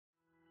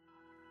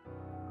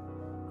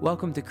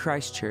Welcome to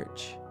Christ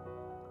Church.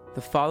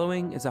 The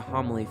following is a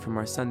homily from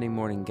our Sunday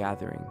morning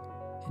gathering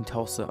in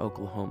Tulsa,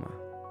 Oklahoma.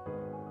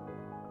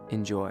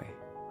 Enjoy.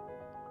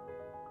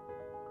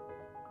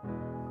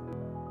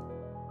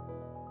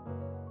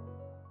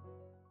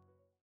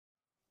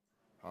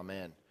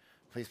 Amen.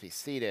 Please be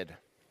seated.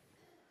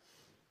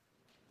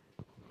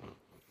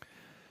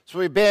 So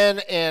we've been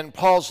in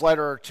Paul's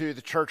letter to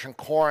the church in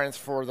Corinth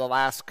for the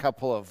last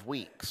couple of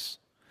weeks.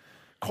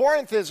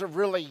 Corinth is a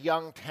really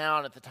young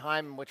town at the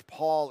time in which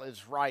Paul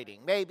is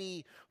writing,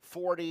 maybe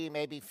 40,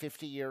 maybe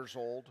 50 years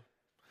old.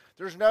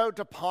 There's no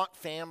DuPont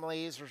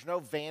families, there's no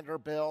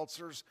Vanderbilts,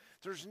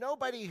 there's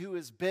nobody who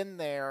has been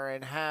there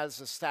and has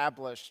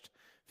established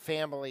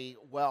family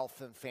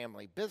wealth and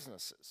family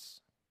businesses.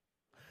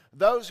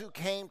 Those who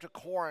came to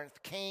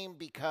Corinth came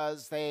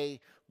because they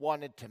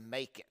wanted to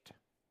make it.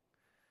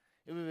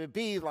 It would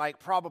be like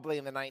probably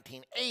in the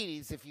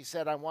 1980s if you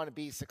said, I want to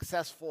be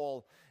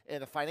successful in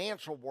the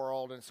financial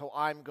world, and so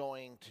I'm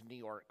going to New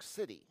York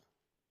City.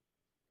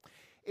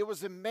 It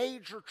was a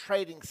major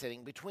trading city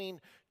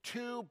between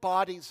two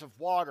bodies of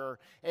water,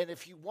 and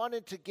if you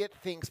wanted to get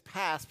things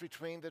passed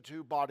between the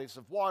two bodies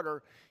of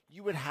water,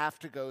 you would have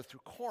to go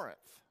through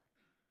Corinth.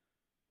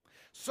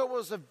 So it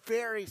was a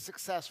very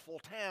successful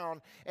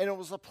town, and it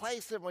was a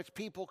place in which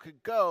people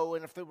could go,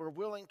 and if they were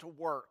willing to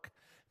work,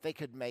 they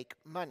could make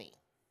money.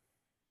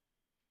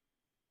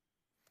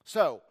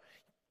 So,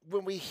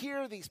 when we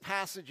hear these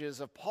passages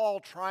of Paul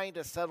trying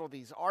to settle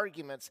these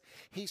arguments,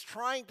 he's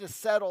trying to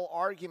settle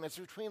arguments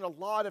between a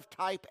lot of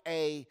type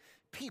A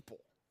people.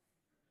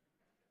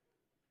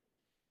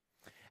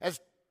 As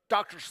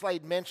Dr.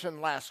 Slade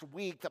mentioned last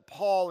week, that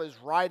Paul is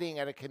writing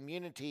at a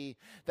community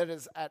that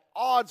is at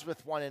odds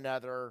with one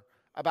another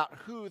about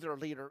who their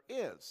leader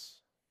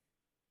is.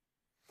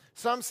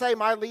 Some say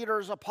my leader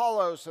is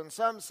Apollos, and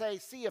some say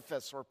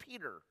Cephas or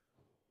Peter.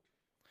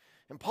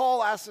 And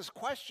Paul asks this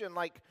question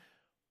like,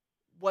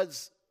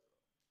 was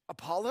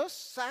Apollos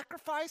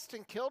sacrificed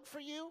and killed for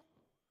you?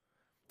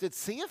 Did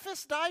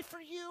Cephas die for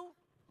you?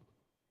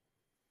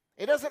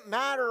 It doesn't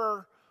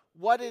matter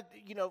what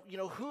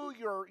who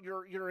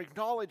your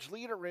acknowledged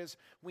leader is.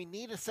 We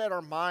need to set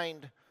our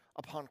mind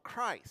upon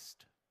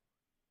Christ.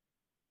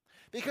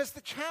 Because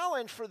the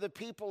challenge for the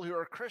people who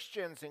are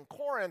Christians in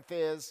Corinth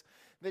is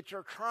that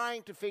you're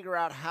trying to figure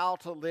out how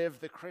to live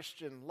the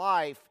Christian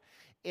life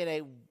in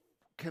a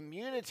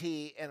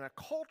community and a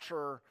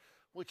culture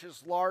which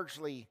is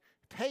largely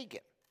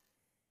pagan.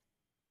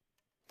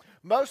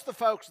 Most of the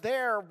folks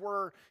there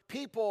were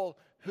people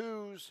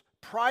whose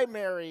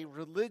primary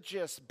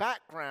religious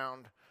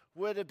background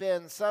would have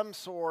been some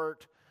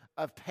sort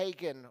of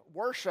pagan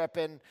worship.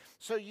 And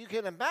so you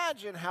can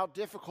imagine how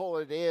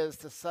difficult it is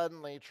to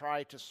suddenly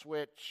try to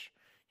switch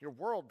your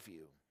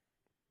worldview.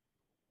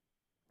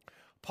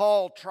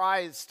 Paul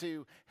tries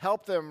to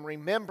help them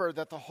remember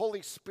that the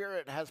Holy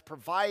Spirit has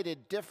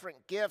provided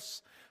different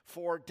gifts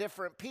for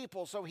different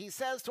people. So he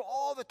says to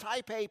all the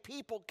type A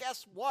people,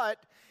 guess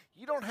what?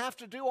 You don't have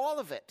to do all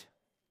of it.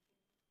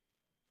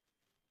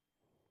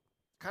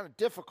 Kind of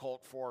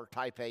difficult for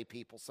type A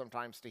people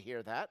sometimes to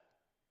hear that.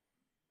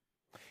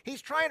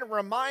 He's trying to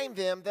remind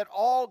them that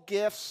all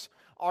gifts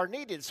are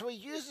needed. So he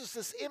uses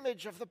this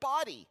image of the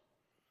body.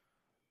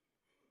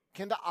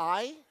 Can the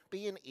eye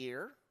be an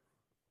ear?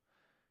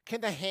 Can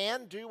the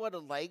hand do what a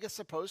leg is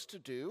supposed to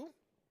do?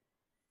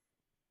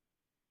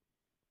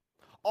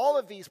 All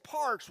of these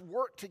parts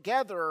work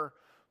together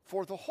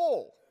for the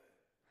whole.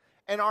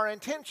 And our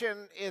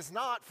intention is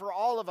not for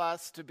all of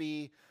us to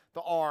be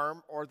the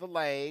arm or the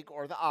leg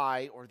or the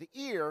eye or the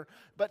ear,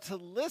 but to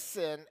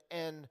listen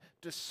and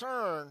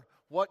discern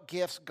what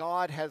gifts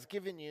God has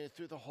given you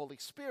through the Holy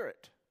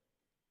Spirit.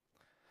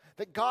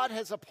 That God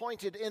has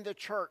appointed in the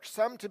church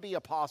some to be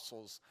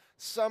apostles,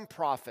 some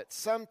prophets,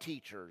 some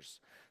teachers,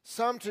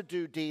 some to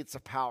do deeds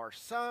of power,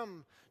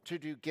 some to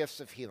do gifts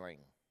of healing,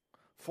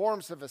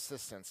 forms of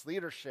assistance,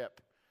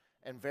 leadership,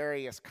 and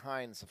various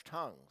kinds of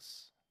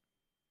tongues.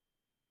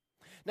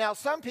 Now,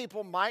 some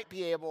people might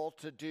be able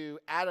to do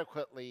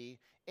adequately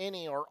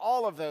any or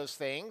all of those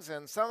things,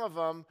 and some of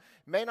them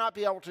may not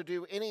be able to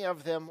do any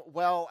of them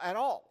well at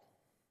all.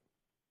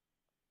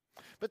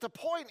 But the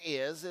point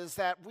is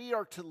that we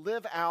are to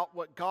live out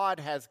what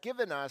God has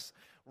given us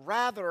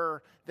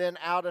rather than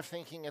out of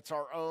thinking it's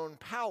our own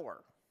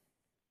power.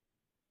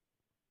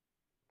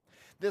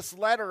 This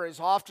letter is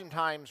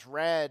oftentimes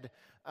read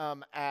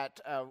at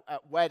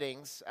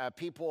weddings.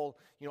 People,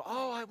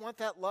 I want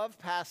that love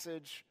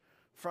passage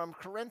from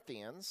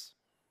Corinthians.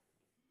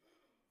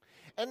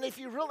 And if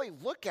you really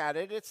look at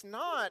it, it's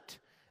not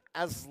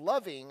as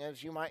loving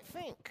as you might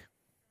think.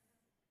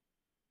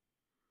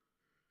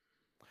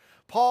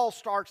 Paul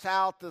starts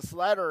out this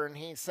letter and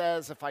he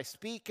says, if I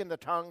speak in the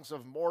tongues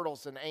of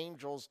mortals and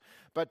angels,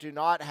 but do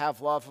not have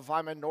love, if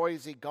I'm a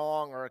noisy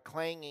gong or a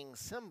clanging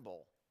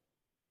cymbal.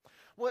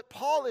 What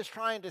Paul is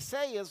trying to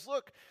say is,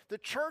 look, the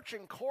church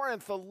in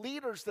Corinth, the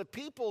leaders, the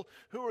people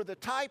who are the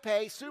type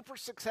A, super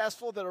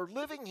successful that are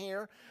living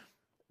here,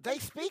 they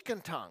speak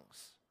in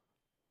tongues.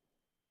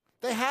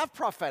 They have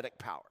prophetic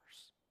powers.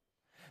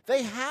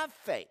 They have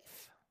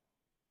faith.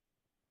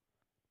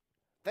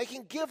 They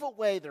can give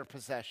away their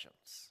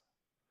possessions,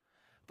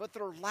 but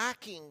they're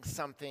lacking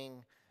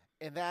something,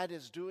 and that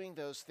is doing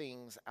those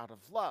things out of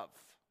love.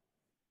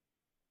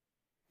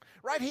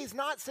 Right? He's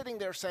not sitting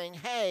there saying,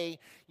 hey,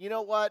 you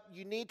know what?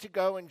 You need to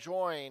go and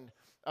join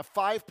a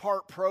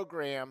 5-part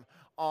program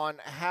on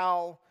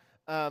how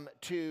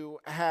to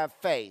have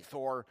faith,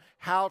 or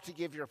how to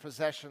give your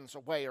possessions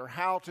away, or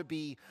how to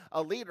be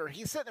a leader.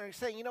 He's sitting there and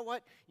saying, you know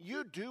what?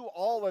 You do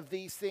all of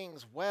these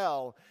things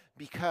well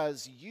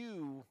because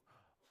you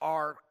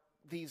are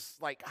these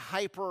like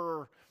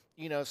hyper,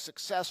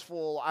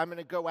 successful, I'm going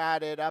to go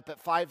at it up at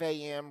 5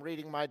 a.m.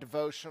 reading my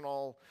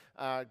devotional,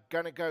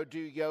 going to go do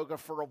yoga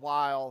for a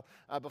while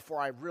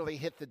before I really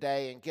hit the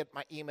day and get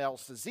my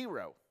emails to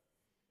 0.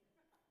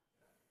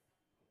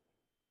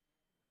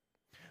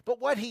 But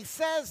what he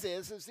says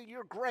is that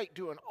you're great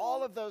doing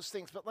all of those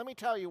things, but let me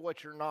tell you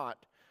what you're not,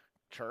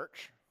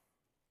 church.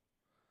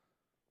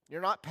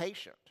 You're not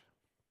patient.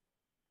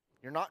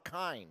 You're not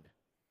kind.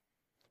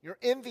 You're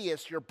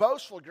envious, you're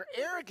boastful, you're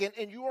arrogant,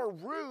 and you are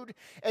rude,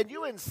 and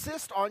you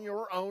insist on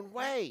your own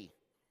way.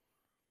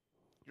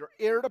 You're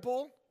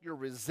irritable, you're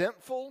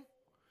resentful,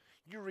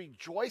 you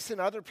rejoice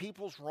in other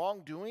people's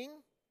wrongdoing.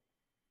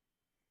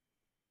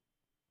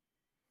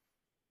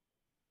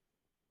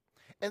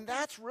 And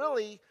that's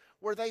really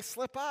where they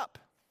slip up.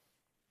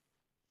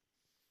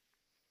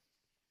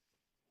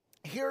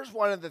 Here's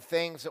one of the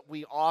things that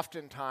we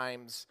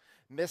oftentimes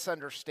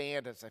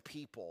misunderstand as a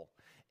people,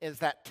 is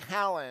that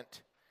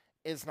talent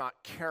is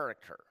not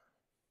character.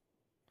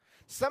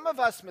 Some of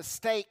us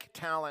mistake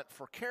talent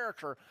for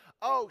character.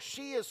 Oh,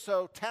 she is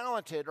so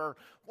talented, or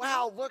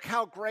wow, look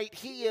how great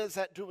he is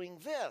at doing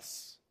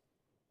this.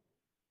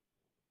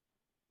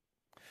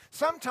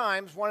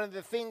 Sometimes one of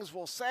the things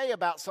we'll say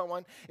about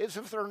someone is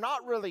if they're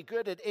not really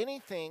good at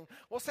anything,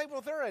 we'll say,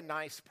 well, they're a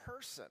nice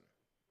person.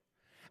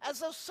 As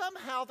though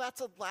somehow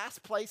that's a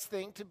last place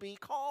thing to be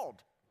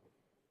called.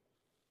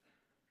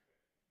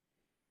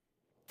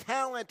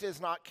 Talent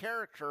is not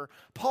character.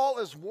 Paul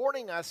is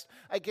warning us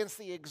against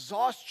the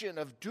exhaustion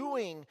of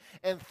doing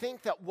and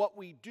think that what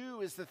we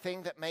do is the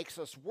thing that makes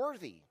us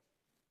worthy.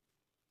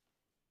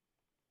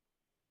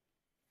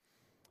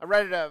 I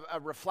read a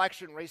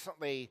reflection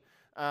recently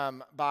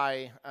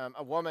by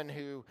a woman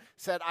who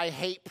said, I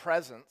hate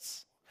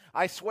presents.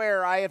 I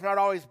swear I have not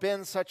always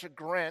been such a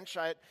Grinch.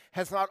 It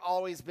has not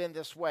always been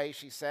this way,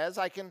 she says.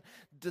 I can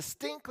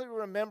distinctly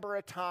remember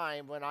a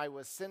time when I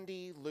was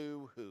Cindy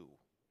Lou Who.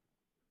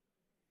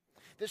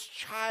 This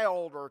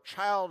child or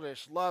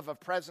childish love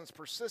of presents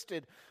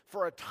persisted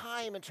for a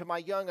time into my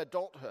young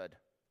adulthood.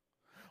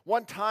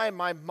 One time,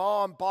 my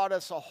mom bought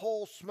us a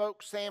whole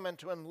smoked salmon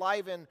to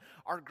enliven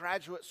our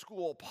graduate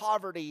school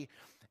poverty,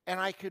 and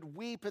I could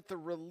weep at the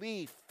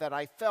relief that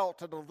I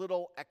felt at a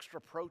little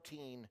extra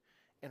protein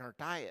in our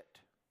diet.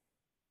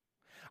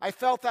 I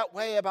felt that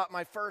way about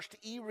my first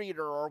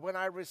e-reader, or when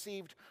I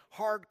received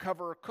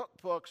hardcover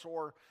cookbooks,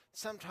 or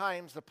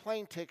sometimes the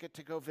plane ticket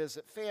to go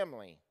visit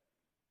family.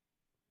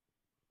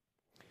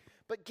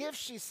 But gifts,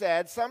 she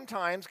said,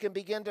 sometimes can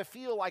begin to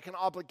feel like an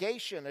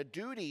obligation, a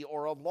duty,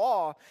 or a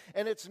law,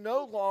 and it's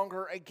no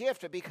longer a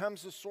gift. It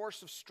becomes a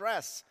source of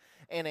stress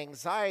and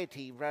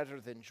anxiety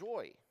rather than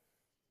joy.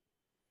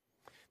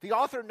 The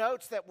author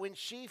notes that when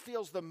she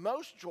feels the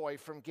most joy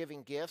from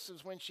giving gifts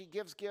is when she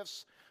gives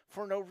gifts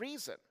for no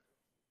reason.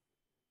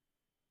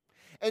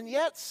 And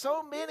yet,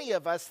 so many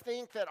of us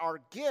think that our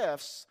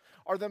gifts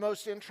are the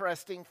most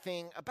interesting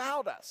thing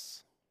about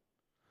us.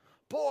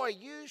 Boy,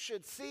 you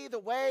should see the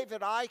way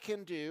that I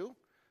can do,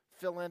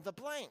 fill in the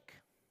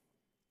blank.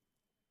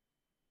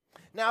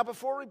 Now,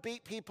 before we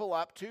beat people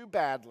up too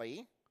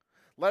badly,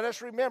 let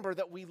us remember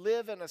that we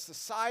live in a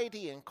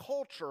society and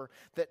culture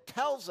that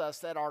tells us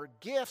that our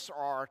gifts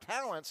or our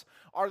talents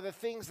are the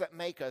things that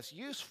make us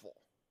useful.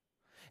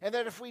 And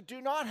that if we do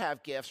not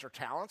have gifts or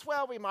talents,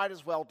 well, we might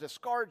as well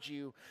discard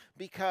you,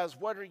 because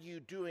what are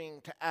you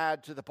doing to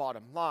add to the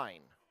bottom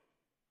line?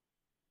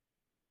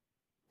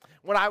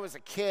 When I was a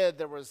kid,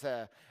 there was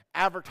an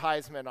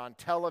advertisement on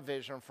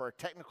television for a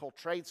technical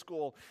trade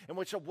school in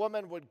which a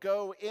woman would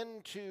go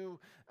into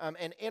an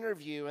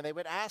interview, and they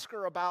would ask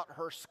her about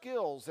her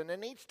skills. And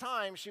then each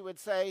time she would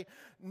say,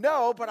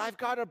 no, but I've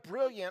got a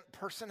brilliant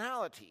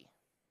personality.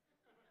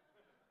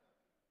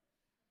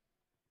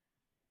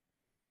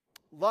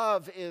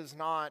 Love is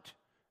not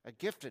a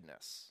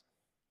giftedness.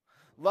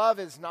 Love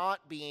is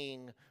not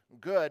being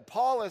good.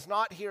 Paul is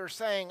not here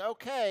saying,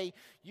 okay,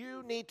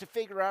 you need to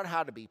figure out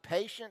how to be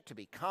patient, to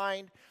be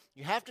kind.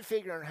 You have to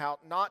figure out how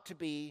not to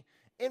be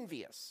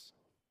envious.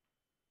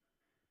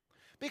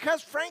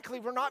 Because frankly,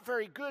 we're not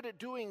very good at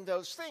doing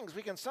those things.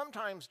 We can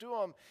sometimes do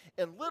them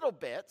in little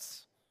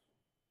bits,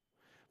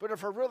 but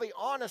if we're really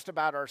honest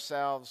about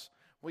ourselves,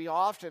 we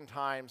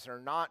oftentimes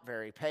are not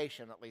very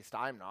patient, at least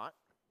I'm not.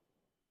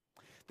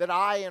 That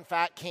I, in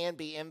fact, can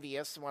be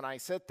envious when I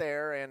sit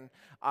there and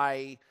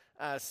I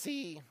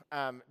see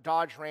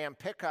Dodge Ram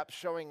pickups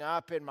showing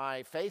up in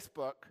my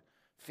Facebook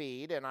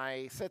feed, and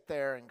I sit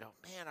there and go,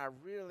 man, I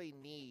really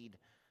need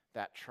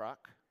that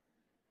truck,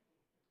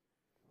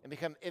 and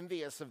become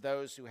envious of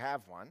those who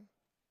have one.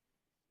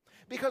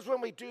 Because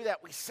when we do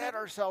that, we set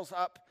ourselves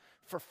up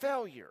for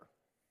failure.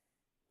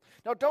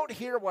 Now, don't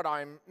hear what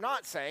I'm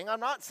not saying. I'm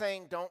not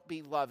saying don't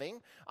be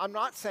loving. I'm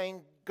not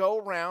saying go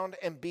around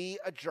and be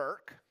a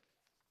jerk.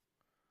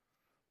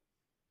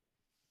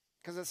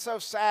 Because it's so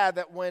sad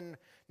that when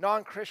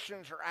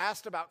non-Christians are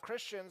asked about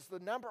Christians, the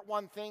number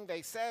one thing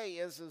they say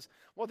is,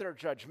 well, they're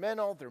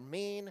judgmental, they're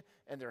mean,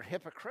 and they're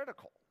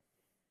hypocritical.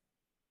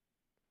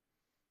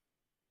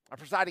 Our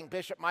presiding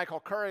bishop,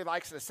 Michael Curry,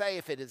 likes to say,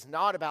 if it is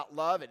not about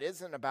love, it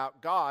isn't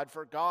about God,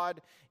 for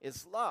God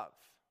is love.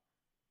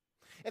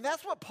 And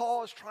that's what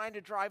Paul is trying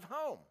to drive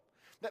home,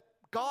 that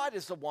God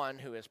is the one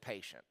who is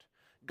patient.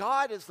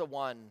 God is the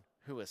one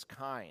who is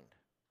kind.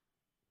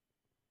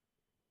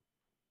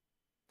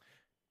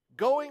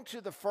 Going to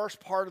the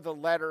first part of the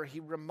letter, he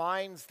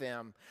reminds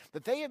them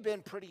that they have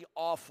been pretty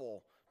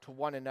awful to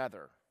one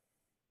another.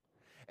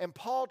 And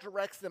Paul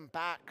directs them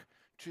back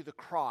to the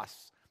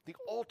cross, the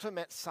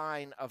ultimate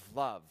sign of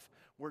love,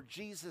 where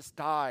Jesus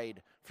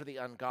died for the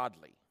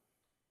ungodly.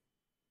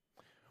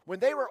 When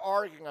they were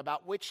arguing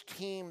about which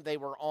team they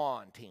were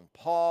on, Team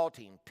Paul,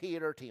 Team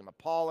Peter, Team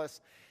Apollos,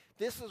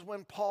 this is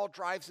when Paul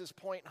drives his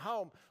point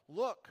home.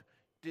 Look,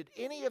 did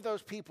any of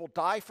those people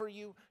die for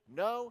you?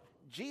 No,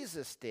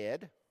 Jesus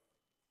did.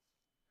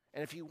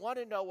 And if you want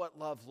to know what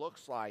love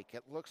looks like,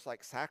 it looks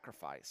like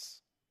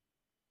sacrifice.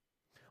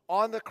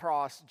 On the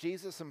cross,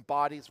 Jesus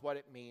embodies what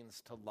it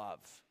means to love.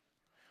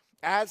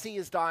 As he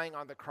is dying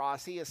on the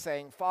cross, he is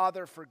saying,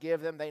 Father,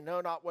 forgive them. They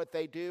know not what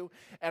they do.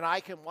 And I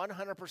can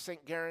 100%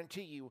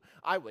 guarantee you,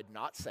 I would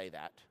not say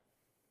that.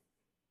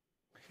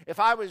 If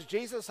I was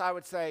Jesus, I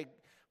would say,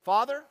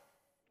 Father,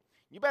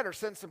 you better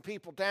send some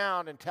people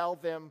down and tell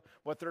them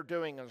what they're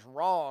doing is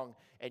wrong,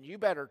 and you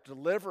better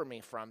deliver me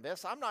from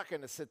this. I'm not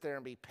going to sit there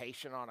and be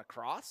patient on a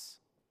cross.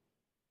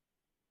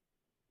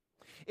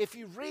 If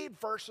you read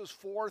verses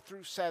 4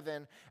 through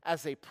 7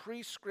 as a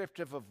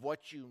prescriptive of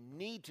what you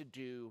need to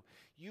do,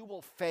 you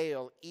will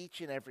fail each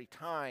and every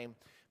time.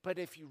 But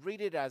if you read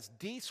it as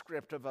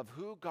descriptive of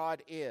who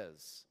God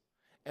is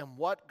and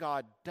what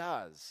God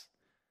does,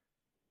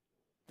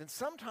 then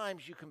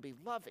sometimes you can be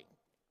loving.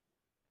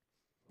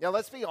 Now,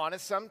 let's be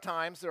honest,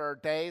 sometimes there are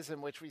days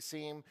in which we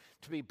seem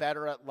to be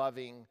better at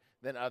loving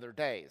than other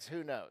days.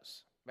 Who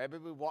knows? Maybe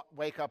we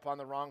wake up on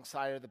the wrong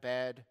side of the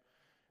bed.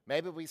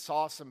 Maybe we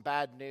saw some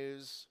bad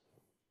news.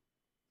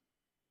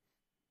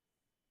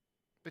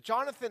 But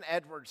Jonathan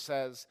Edwards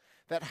says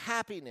that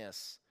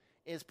happiness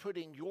is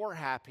putting your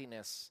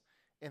happiness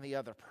in the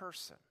other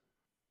person.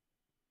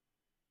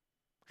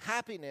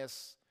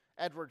 Happiness,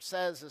 Edwards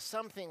says, is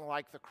something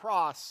like the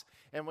cross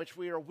in which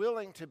we are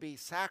willing to be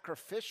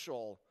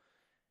sacrificial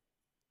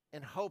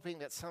in hoping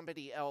that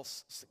somebody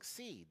else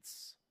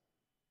succeeds.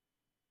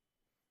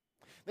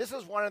 This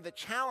is one of the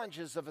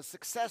challenges of a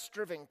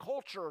success-driven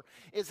culture,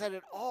 is that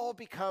it all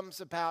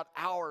becomes about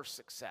our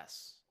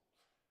success.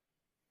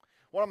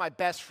 One of my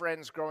best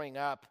friends growing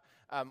up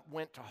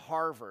went to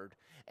Harvard,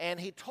 and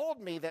he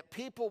told me that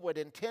people would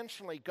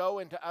intentionally go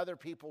into other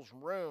people's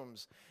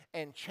rooms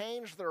and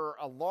change their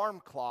alarm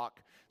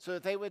clock so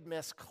that they would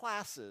miss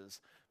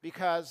classes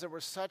because there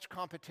was such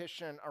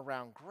competition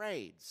around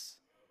grades.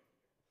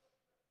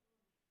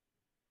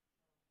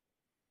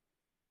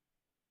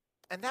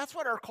 And that's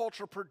what our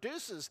culture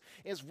produces,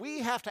 is we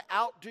have to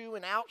outdo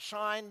and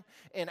outshine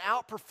and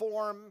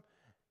outperform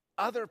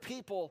other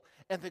people.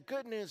 And the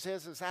good news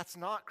is that's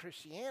not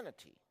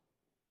Christianity.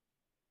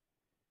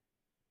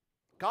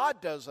 God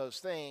does those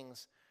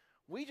things.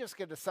 We just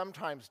get to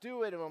sometimes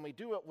do it, and when we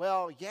do it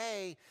well,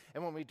 yay.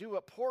 And when we do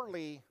it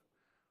poorly,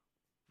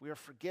 we are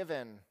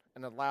forgiven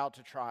and allowed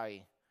to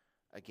try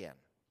again.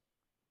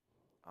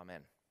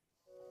 Amen.